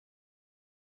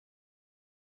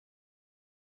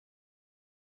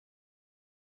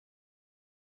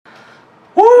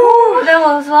that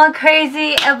was one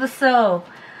crazy episode.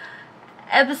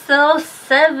 Episode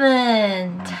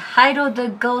 7, titled The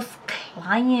Ghost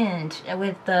Client,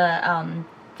 with the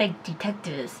fake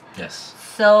detectives. Yes.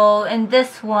 So in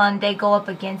this one, they go up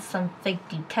against some fake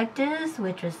detectives,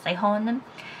 which is Sehon and them.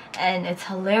 And it's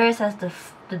hilarious as the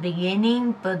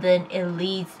beginning, but then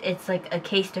it's like a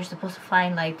case they're supposed to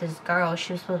find, like this girl,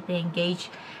 she was supposed to be engaged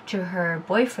to her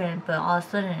boyfriend, but all of a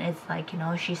sudden it's like, you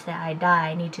know, she said,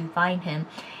 I need to find him.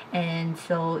 And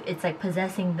so it's like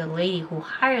possessing the lady who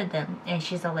hired them, and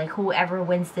she's like, whoever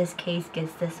wins this case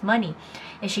gets this money.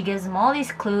 And she gives them all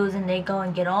these clues, and they go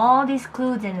and get all these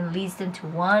clues, and it leads them to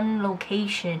one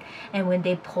location. And when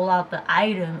they pull out the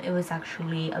item, it was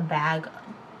actually a bag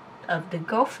of the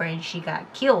girlfriend. She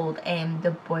got killed, and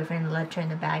the boyfriend left her in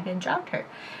the bag and dropped her.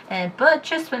 But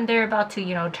just when they're about to,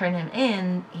 you know, turn him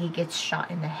in, he gets shot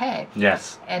in the head.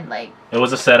 Yes. And like, it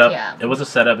was a setup. Yeah. It was a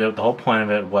setup. The whole point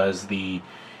of it was the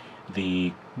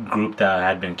group that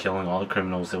had been killing all the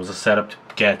criminals. It was a setup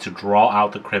to draw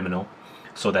out the criminal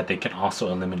so that they can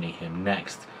also eliminate him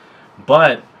next.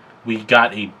 But we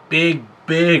got a big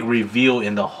reveal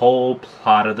in the whole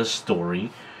plot of the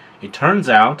story. It turns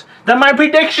out that my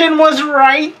prediction was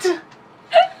right.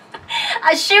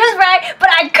 She was right, but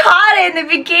I caught it in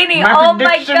the beginning. My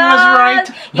prediction was right.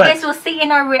 You guys will see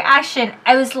in our reaction.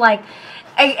 I was like,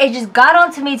 it just got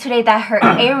onto me today that her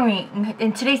earring,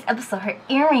 in today's episode, her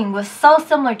earring was so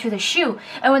similar to the shoe.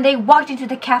 And when they walked into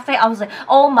the cafe, I was like,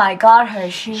 oh my god, her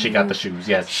shoes. She got the shoes,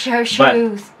 yes. Her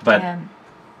shoes. But yeah.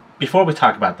 Before we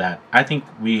talk about that, I think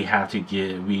we have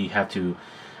to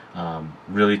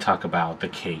really talk about the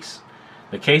case.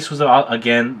 The case was,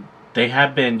 again, they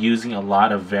have been using a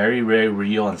lot of very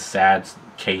real and sad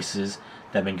cases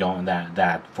that have been going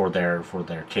that for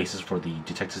their cases for the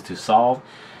detectives to solve.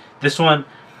 This one,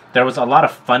 there was a lot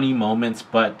of funny moments,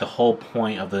 but the whole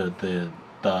point of the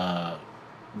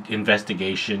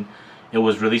investigation, it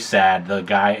was really sad. The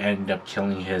guy ended up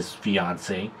killing his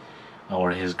fiance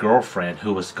or his girlfriend,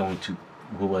 who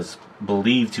was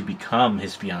believed to become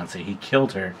his fiance. He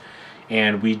killed her,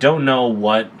 and we don't know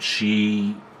what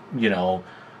she, you know,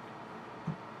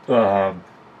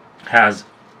 has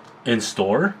in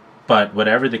store. But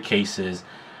whatever the case is,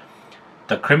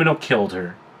 the criminal killed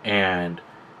her, and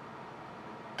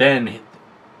then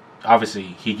obviously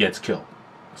he gets killed.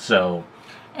 So,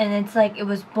 and it's like it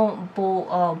was Bo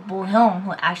Hyun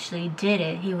who actually did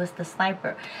it. He was the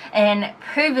sniper. And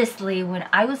previously, when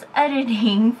I was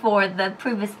editing for the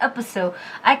previous episode,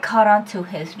 I caught on to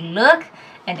his look,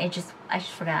 and I just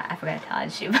forgot to tell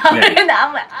you about it. And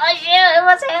I'm like, oh shit, it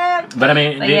was him. But I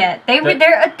mean,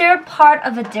 they're part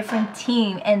of a different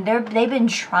team, and they've been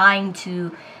trying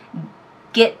to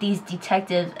get these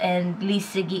detectives, and Lee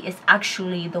Siggy is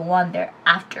actually the one they're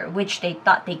after, which they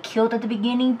thought they killed at the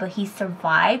beginning, but he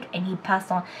survived and he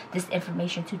passed on this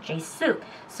information to Jae-suk.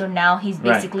 So now he's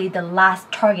basically the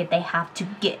last target they have to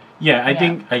get. Yeah,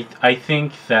 I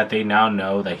think that they now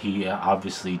know that he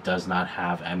obviously does not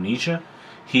have amnesia.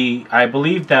 I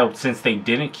believe that since they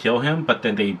didn't kill him, but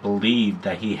then they believed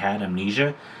that he had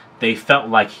amnesia, they felt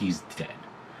like he's dead.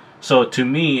 So to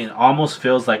me, it almost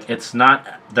feels like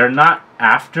they're not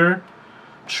after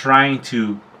trying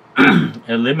to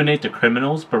eliminate the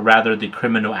criminals, but rather the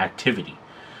criminal activity.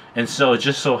 And so it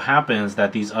just so happens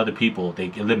that these other people,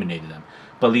 they eliminated them.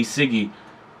 But Lee Siggy,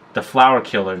 the flower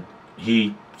killer,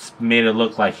 he made it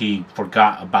look like he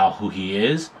forgot about who he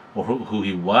is or who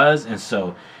he was. And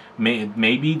so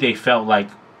maybe they felt like,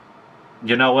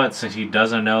 you know what, since he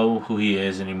doesn't know who he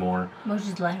is anymore,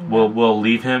 we'll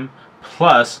leave him.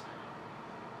 Plus,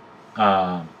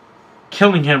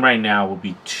 killing him right now would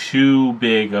be too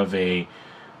big of a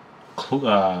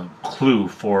clue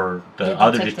for the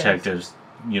other detectives,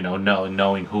 you know,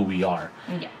 knowing who we are.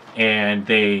 Yeah. And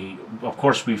of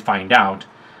course, we find out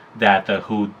that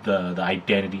the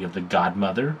identity of the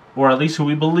godmother, or at least who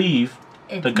we believe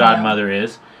the godmother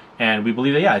is, and we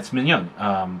believe that it's Min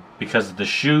Young, because of the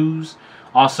shoes.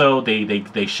 Also,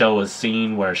 they show a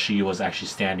scene where she was actually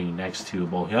standing next to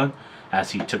Bo Hyun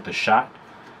as he took the shot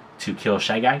to kill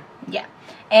Shy Guy. Yeah.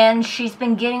 And she's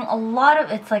been getting a lot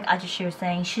of, it's like Ajushi was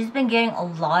saying, she's been getting a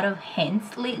lot of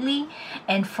hints lately.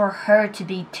 And for her to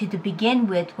begin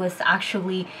with was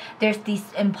actually, there's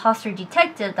this imposter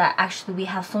detective that actually we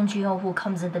have Song Ji-ho, who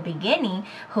comes at the beginning,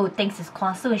 who thinks it's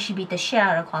Kwang Soo, and she beat the shit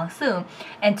out of Kwang Soo.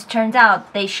 And it turns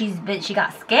out she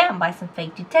got scammed by some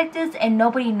fake detectives, and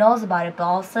nobody knows about it, but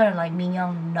all of a sudden, like, Min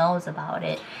Young knows about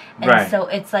it. And so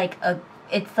it's like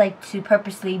to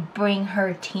purposely bring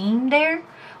her team there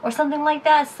or something like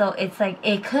that. So it's like,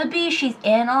 it could be she's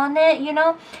in on it, you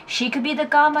know. She could be the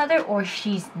godmother, or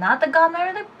she's not the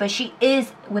godmother, but she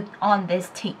is on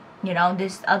this team. you know,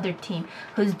 this other team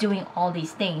who's doing all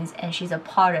these things, and she's a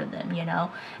part of them, you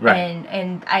know. Right.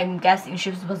 And I'm guessing she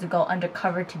was supposed to go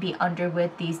undercover to be under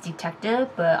with these detectives,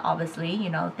 but obviously, you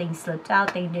know, things slipped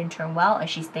out, things didn't turn well, and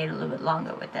she stayed a little bit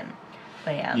longer with them.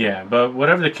 But yeah. Yeah, but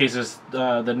whatever the case is,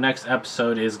 the next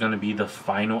episode is going to be the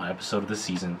final episode of the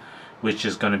season, which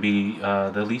is going to be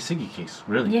the Lee Siggy case,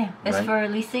 really. Yeah, it's right? for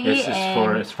Lee Siggy,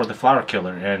 it's for the Flower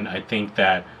Killer, and I think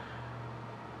that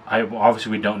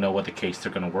obviously we don't know what the case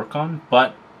they're going to work on,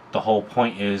 but the whole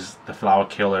point is the Flower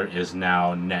Killer is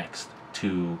now next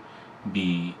to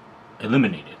be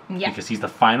eliminated, because he's the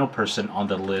final person on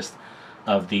the list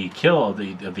of the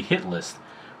hit list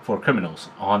for criminals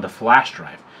on the flash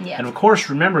drive. Yeah. And of course,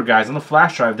 remember guys, on the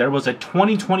flash drive there was a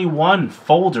 2021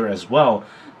 folder as well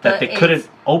that they couldn't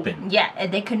open. Yeah,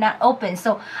 they could not open.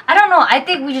 So I don't know. I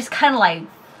think we just kind of like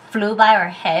flew by our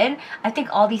head. I think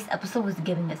all these episodes was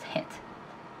giving us hint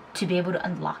to be able to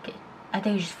unlock it. I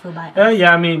think it just flew by.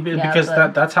 Yeah, I mean, because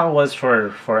that's how it was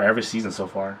for every season so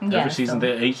far. Yeah, every season,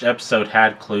 each episode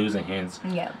had clues and hints.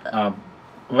 Yeah.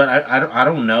 But I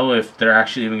don't know if they're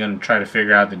actually even going to try to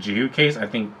figure out the Jihu case. I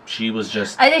think she was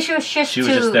just. I think she was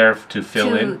just there to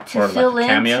fill in for like a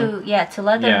cameo. To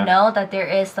let them know that there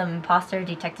is some imposter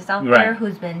detectives out there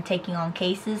who's been taking on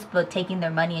cases, but taking their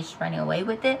money and just running away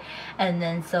with it. And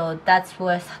then so that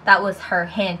was her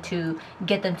hint to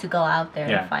get them to go out there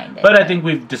and find it. But I think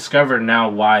we've discovered now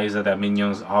why is that Min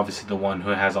Young's obviously the one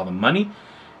who has all the money,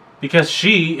 because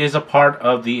she is a part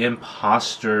of the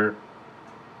imposter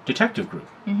detective group.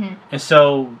 And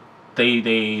so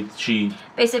she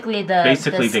basically the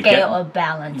scale of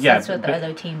balance. That's what the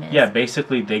other team is. Yeah,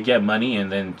 basically they get money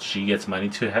and then she gets money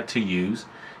to use,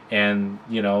 and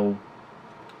you know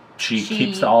she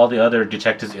keeps all the other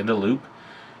detectives in the loop,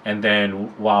 and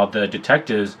then while the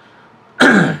detectives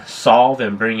solve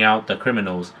and bring out the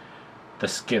criminals, the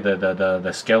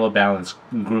scale of balance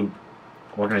group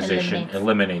organization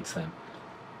eliminates them.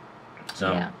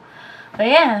 So yeah. But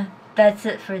yeah, that's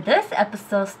it for this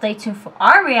episode. Stay tuned for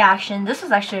our reaction. This was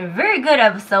actually a very good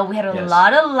episode. We had a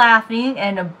lot of laughing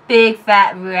and a big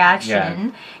fat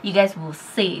reaction. You guys will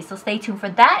see. So stay tuned for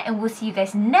that, and we'll see you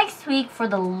guys next week for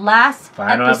the last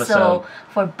final episode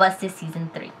for Busted Season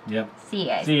 3. Yep. See you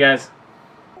guys. See you guys.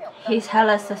 He's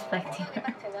hella suspecting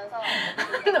her.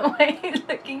 The way he's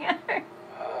looking at her.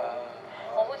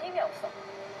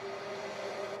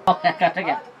 Oh,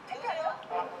 깜짝이야.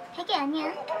 되게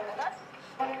아니야.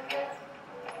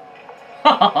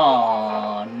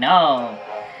 Oh no!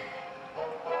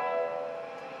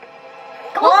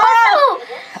 Whoa!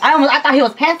 I thought he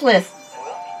was pantsless.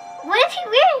 What is he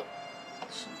wearing?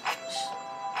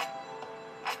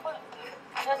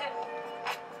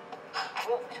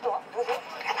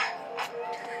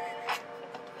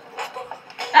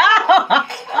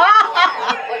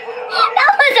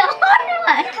 That was a hard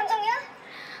one. 탐정이야?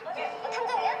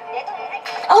 탐정이야? 내 동생.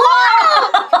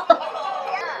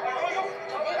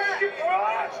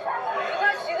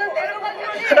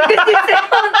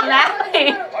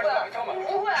 Laughing.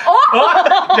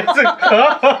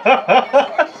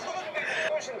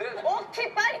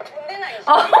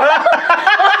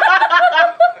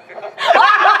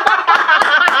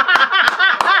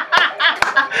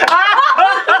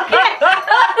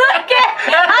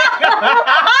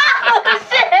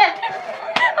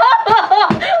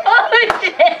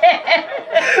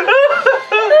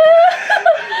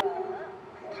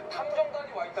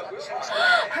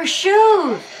 Her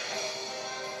shoes!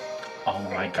 Oh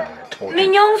my god, I told you.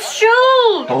 Min Young's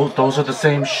shoes! Those are the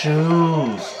same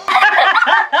shoes.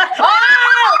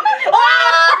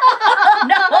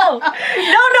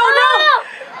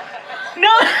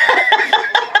 No!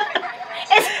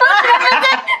 It's supposed to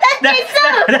represent that's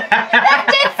Jisoo!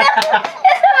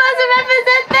 It's supposed to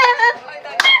represent them!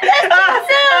 That's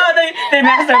Jisoo! They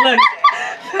messed up, look.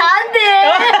 안 돼!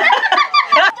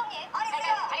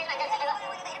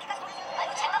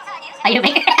 Are you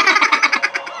making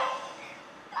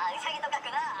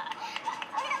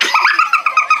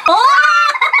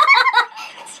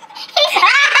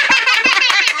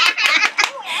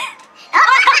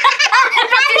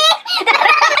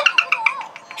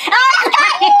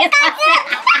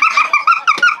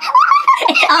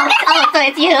Oh, so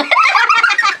it's you. It's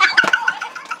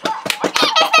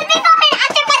the people in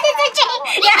after Buses Jane.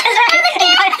 Yeah, that's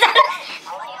right.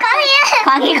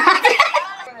 광희.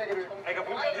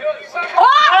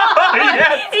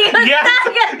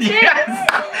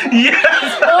 Yes.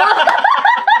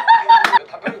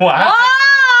 Wow.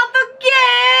 어떡해,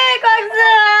 광수!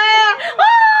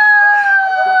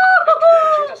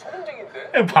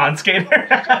 Pond skater.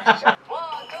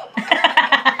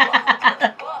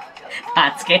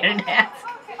 Hot scared dance.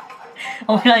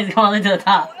 Oh no, he's going to the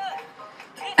top.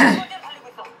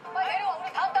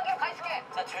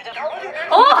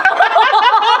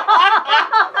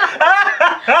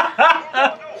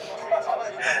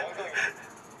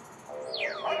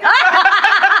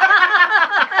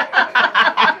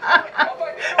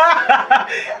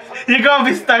 You're gonna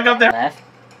be stuck up there. Left.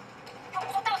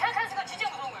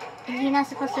 You're not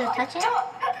supposed to touch it?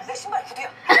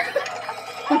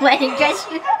 Wedding dress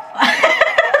shoe?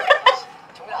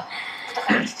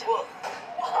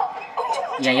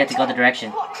 Yeah, you have to go the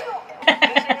direction.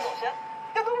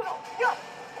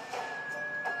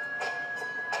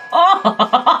 Oh!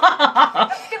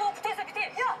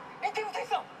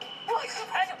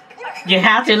 You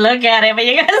have to look at it, but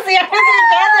you gotta see everything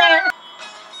together.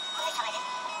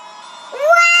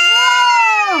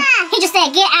 Wow! He just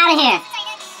said, get out of here.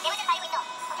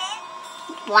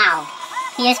 Wow.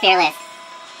 He is fearless.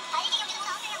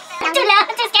 I'm too low.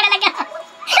 I'm too scared to let go.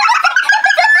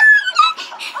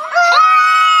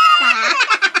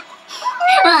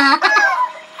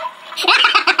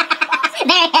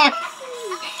 There he is.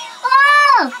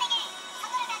 Oh!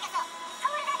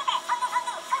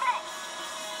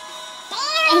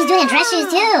 And he's doing dress shoes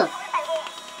too.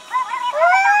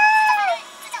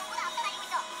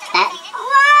 That.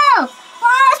 Whoa!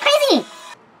 Whoa, that's crazy.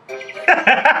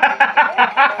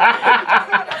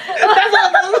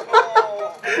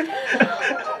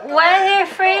 Why are they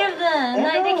afraid of them?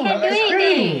 Like they can't do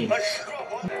anything.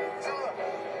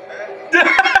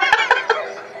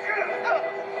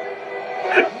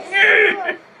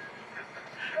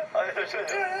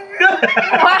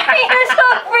 Why are you so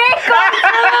afraid, Goku?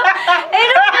 It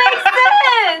don't make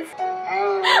sense.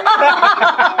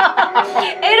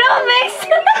 It don't make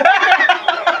sense.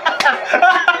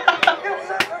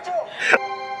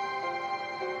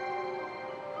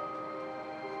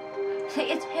 See,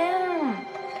 it's him.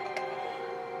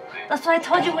 That's what I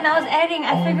told you when I was editing.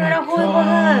 I figured out who it was.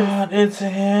 God, it's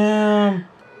him.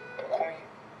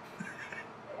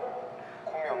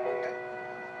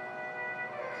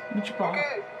 Michiball.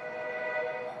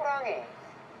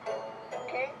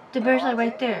 The bear's like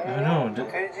right there. I know.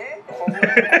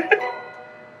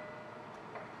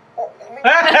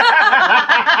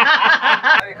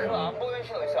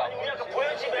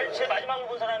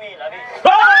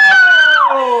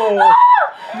 Oh!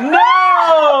 No!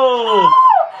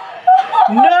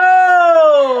 No!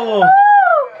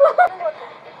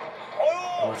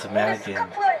 Oh, it's a mannequin.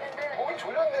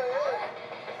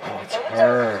 Oh, it's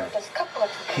her.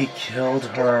 He killed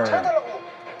her.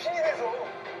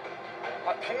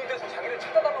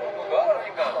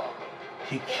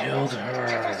 He killed her.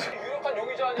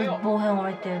 There's Bohyung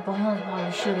right there. Bohyung's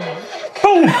probably shooting him.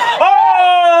 Boom!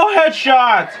 Oh,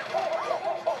 headshot!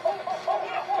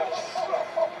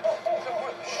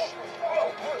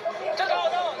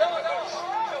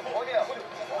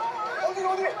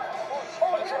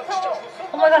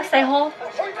 Oh my god, stay home.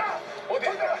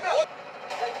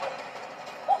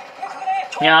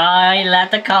 Yeah, he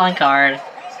left the calling card.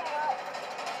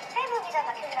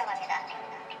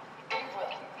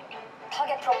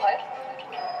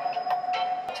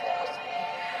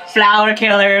 Flower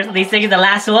killers. They think it's the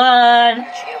last one.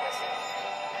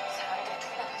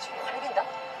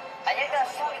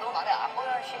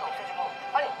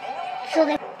 So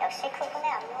they